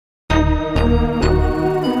You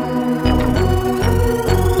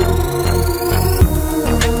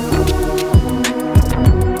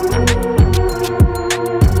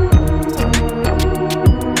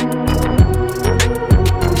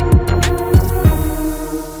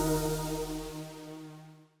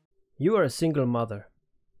are a single mother.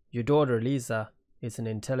 Your daughter Lisa is an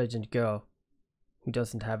intelligent girl who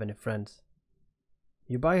doesn't have any friends.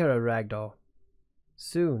 You buy her a rag doll.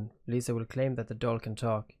 Soon Lisa will claim that the doll can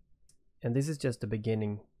talk, and this is just the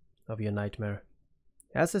beginning of your nightmare.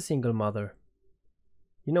 As a single mother,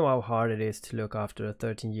 you know how hard it is to look after a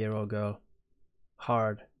 13-year-old girl.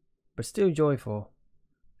 Hard, but still joyful.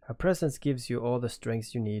 Her presence gives you all the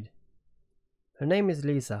strength you need. Her name is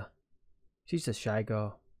Lisa. She's a shy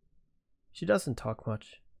girl. She doesn't talk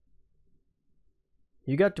much.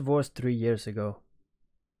 You got divorced 3 years ago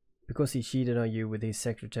because he cheated on you with his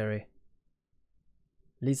secretary.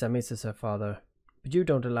 Lisa misses her father, but you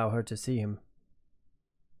don't allow her to see him.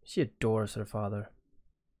 She adores her father,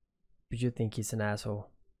 but you think he's an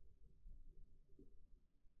asshole.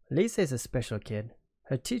 Lisa is a special kid.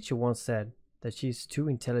 Her teacher once said that she's too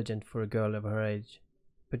intelligent for a girl of her age,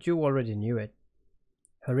 but you already knew it.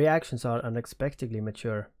 Her reactions are unexpectedly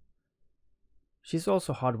mature. She's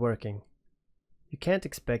also hardworking. You can't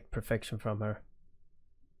expect perfection from her.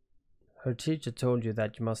 Her teacher told you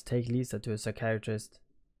that you must take Lisa to a psychiatrist.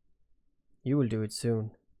 You will do it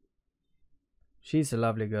soon. She's a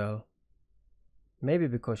lovely girl. Maybe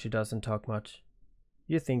because she doesn't talk much,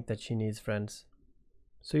 you think that she needs friends.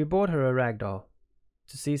 So you bought her a rag doll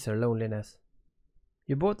to ease her loneliness.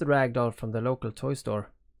 You bought the rag doll from the local toy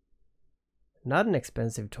store. Not an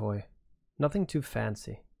expensive toy, nothing too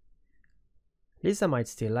fancy. Lisa might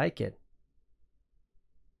still like it.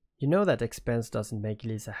 You know that expense doesn't make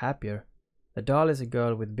Lisa happier. The doll is a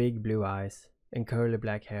girl with big blue eyes and curly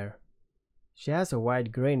black hair. She has a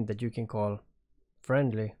wide grin that you can call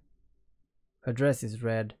friendly. Her dress is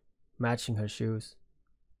red, matching her shoes.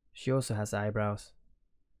 She also has eyebrows.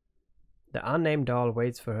 The unnamed doll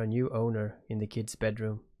waits for her new owner in the kid's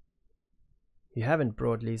bedroom. You haven't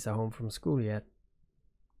brought Lisa home from school yet.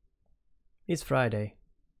 It's Friday,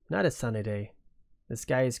 not a sunny day. The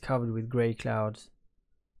sky is covered with grey clouds.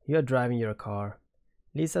 You are driving your car.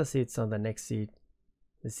 Lisa sits on the next seat.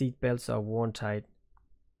 The seat belts are worn tight.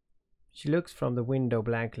 She looks from the window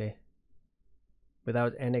blankly,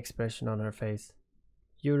 without any expression on her face.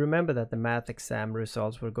 You remember that the math exam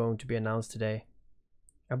results were going to be announced today.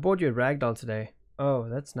 I bought you a rag doll today. Oh,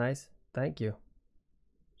 that's nice. Thank you,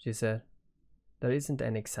 she said. There isn't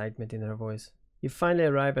any excitement in her voice. You finally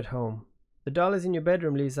arrive at home. The doll is in your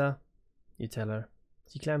bedroom, Lisa, you tell her.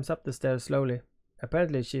 She climbs up the stairs slowly.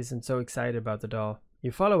 Apparently she isn't so excited about the doll.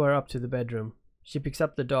 You follow her up to the bedroom. She picks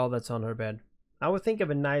up the doll that's on her bed. I will think of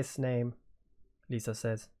a nice name, Lisa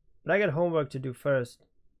says. But I got homework to do first.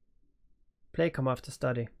 Play come after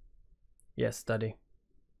study. Yes, study.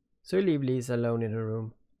 So you leave Lisa alone in her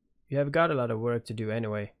room. You have got a lot of work to do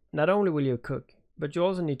anyway. Not only will you cook, but you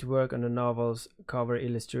also need to work on the novel's cover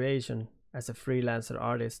illustration as a freelancer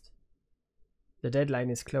artist. The deadline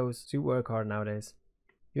is close, so you work hard nowadays.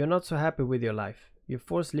 You are not so happy with your life. You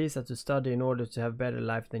force Lisa to study in order to have a better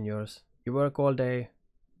life than yours. You work all day.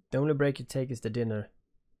 The only break you take is the dinner.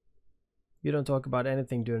 You don't talk about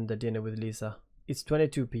anything during the dinner with Lisa. It's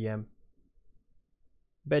 22 p.m.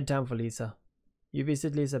 Bedtime for Lisa. You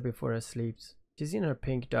visit Lisa before her sleeps. She's in her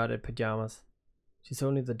pink dotted pajamas. She's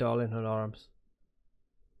holding the doll in her arms.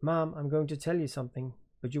 Mom, I'm going to tell you something,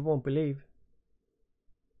 but you won't believe.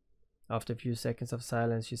 After a few seconds of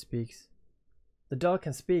silence, she speaks. The doll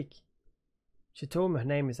can speak. She told me her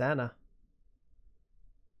name is Anna.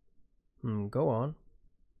 Go on.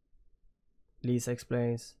 Lisa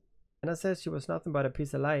explains. Anna says she was nothing but a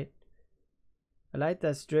piece of light. A light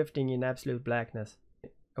that's drifting in absolute blackness.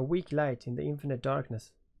 A weak light in the infinite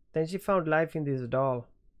darkness. Then she found life in this doll.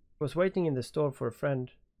 Was waiting in the store for a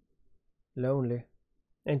friend. Lonely.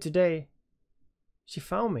 And today, she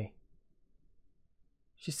found me.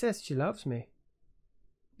 She says she loves me.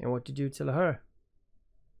 And what did you tell her?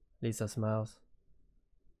 Lisa smiles.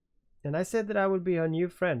 And I said that I will be her new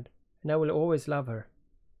friend, and I will always love her.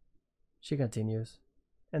 She continues.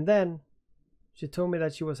 And then, she told me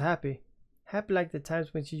that she was happy. Happy like the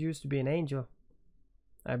times when she used to be an angel.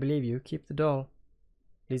 I believe you, keep the doll.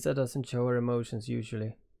 Lisa doesn't show her emotions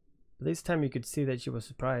usually, but this time you could see that she was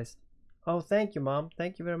surprised. Oh, thank you, Mom.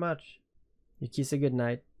 Thank you very much. You kiss her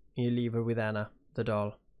goodnight, and you leave her with Anna, the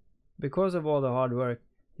doll. Because of all the hard work,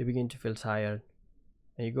 you begin to feel tired,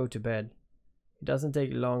 and you go to bed. It doesn't take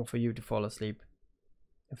long for you to fall asleep.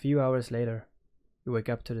 A few hours later, you wake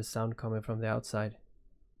up to the sound coming from the outside.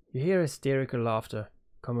 You hear hysterical laughter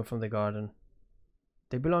coming from the garden.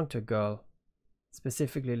 They belong to a girl,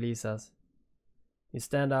 specifically Lisa's. You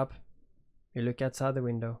stand up, you look outside the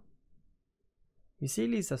window. You see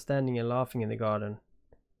Lisa standing and laughing in the garden,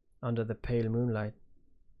 under the pale moonlight.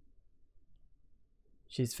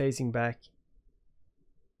 She's facing back.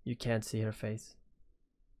 You can't see her face.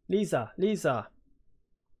 Lisa! Lisa!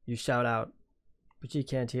 You shout out, but she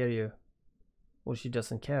can't hear you. Or she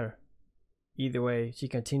doesn't care. Either way, she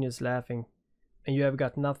continues laughing, and you have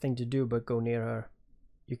got nothing to do but go near her.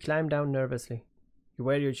 You climb down nervously. You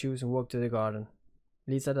wear your shoes and walk to the garden.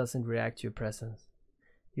 Lisa doesn't react to your presence.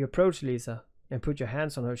 You approach Lisa and put your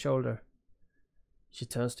hands on her shoulder. She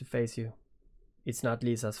turns to face you. It's not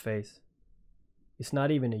Lisa's face. It's not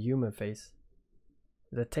even a human face.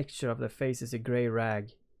 The texture of the face is a grey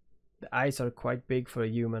rag. The eyes are quite big for a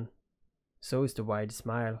human. So is the wide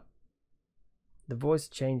smile. The voice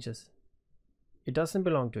changes. It doesn't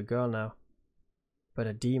belong to a girl now, but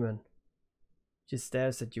a demon. She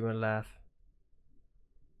stares at you and laughs.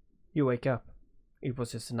 You wake up. It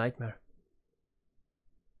was just a nightmare.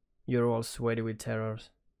 You're all sweaty with terrors.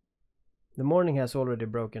 The morning has already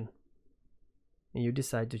broken, and you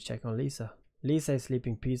decide to check on Lisa. Lisa is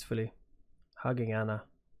sleeping peacefully, hugging Anna.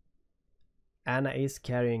 Anna is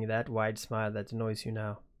carrying that wide smile that annoys you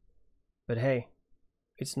now. But hey,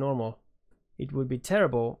 it's normal. It would be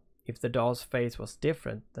terrible if the doll's face was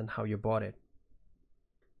different than how you bought it.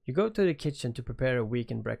 You go to the kitchen to prepare a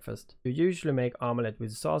weekend breakfast. You usually make omelette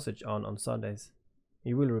with sausage on Sundays.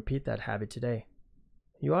 You will repeat that habit today.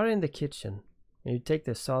 You are in the kitchen and you take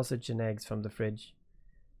the sausage and eggs from the fridge.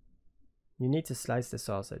 You need to slice the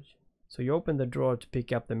sausage, so you open the drawer to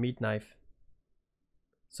pick up the meat knife.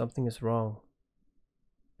 Something is wrong.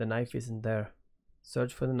 The knife isn't there.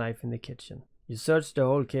 Search for the knife in the kitchen. You search the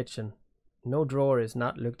whole kitchen. No drawer is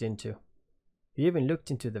not looked into. You even looked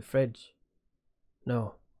into the fridge.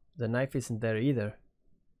 No, the knife isn't there either.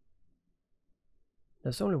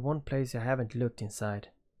 There's only one place I haven't looked inside.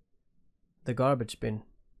 The garbage bin.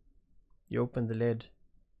 You open the lid.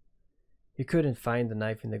 You couldn't find the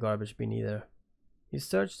knife in the garbage bin either. You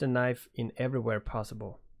searched the knife in everywhere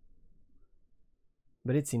possible.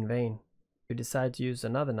 But it's in vain. You decide to use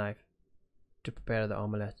another knife to prepare the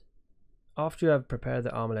omelette. After you have prepared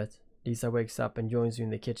the omelette, Lisa wakes up and joins you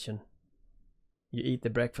in the kitchen. You eat the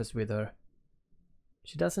breakfast with her.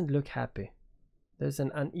 She doesn't look happy. There's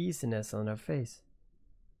an uneasiness on her face.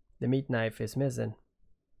 The meat knife is missing.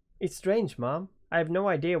 It's strange, Mom. I have no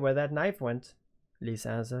idea where that knife went, Lisa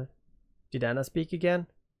answered. Did Anna speak again?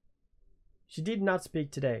 She did not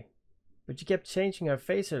speak today, but she kept changing her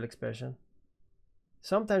facial expression.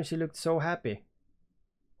 Sometimes she looked so happy,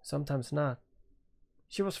 sometimes not.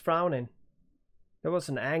 She was frowning. There was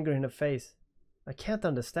an anger in her face. I can't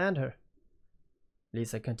understand her.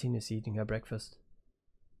 Lisa continues eating her breakfast.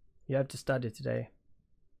 You have to study today.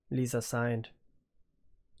 Lisa signed.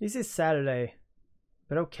 This is Saturday,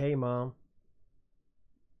 but okay, Mom.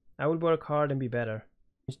 I will work hard and be better.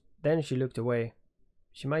 Then she looked away.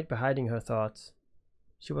 She might be hiding her thoughts.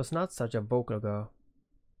 She was not such a vocal girl.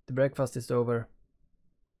 The breakfast is over.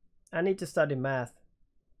 I need to study math,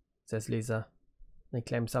 says Lisa, then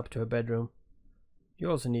climbs up to her bedroom. You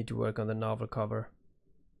also need to work on the novel cover.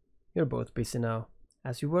 You're both busy now.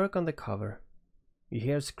 As you work on the cover, you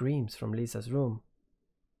hear screams from Lisa's room.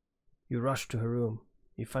 You rush to her room.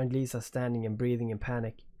 You find Lisa standing and breathing in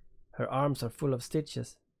panic. Her arms are full of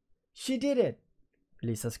stitches. She did it!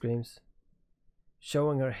 Lisa screams,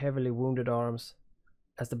 showing her heavily wounded arms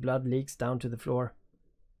as the blood leaks down to the floor.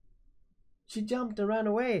 She jumped and ran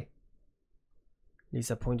away.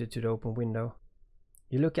 Lisa pointed to the open window.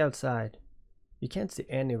 You look outside. You can't see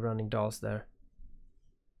any running dolls there.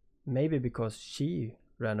 Maybe because she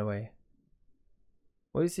ran away.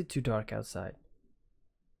 Or is it too dark outside?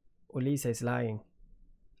 Or Lisa is lying.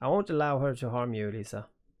 I won't allow her to harm you, Lisa.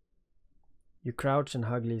 You crouch and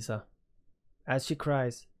hug Lisa. As she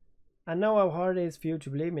cries, I know how hard it is for you to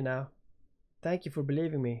believe me now. Thank you for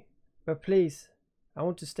believing me. But please, I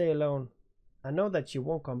want to stay alone. I know that she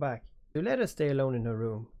won't come back. You let her stay alone in her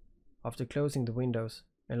room, after closing the windows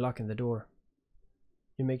and locking the door.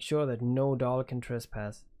 You make sure that no doll can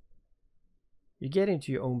trespass. You get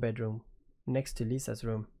into your own bedroom, next to Lisa's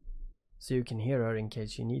room, so you can hear her in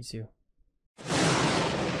case she needs you.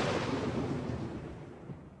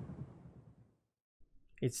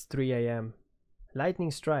 It's 3 a.m.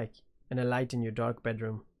 Lightning strike and a light in your dark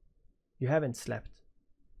bedroom. You haven't slept.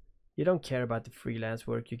 You don't care about the freelance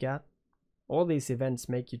work you got. All these events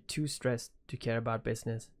make you too stressed to care about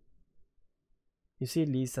business. You see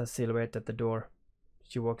Lisa's silhouette at the door.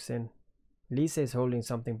 She walks in. Lisa is holding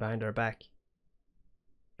something behind her back,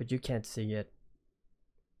 but you can't see it.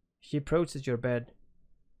 She approaches your bed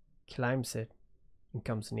climbs it, and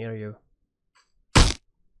comes near you.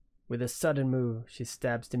 With a sudden move, she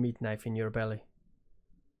stabs the meat knife in your belly.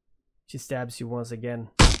 She stabs you once again.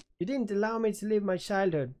 You didn't allow me to live my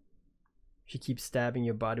childhood. She keeps stabbing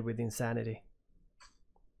your body with insanity.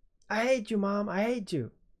 I hate you, Mom, I hate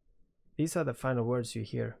you. These are the final words you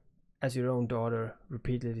hear as your own daughter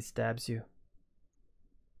repeatedly stabs you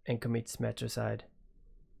and commits matricide.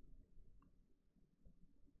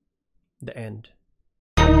 The end.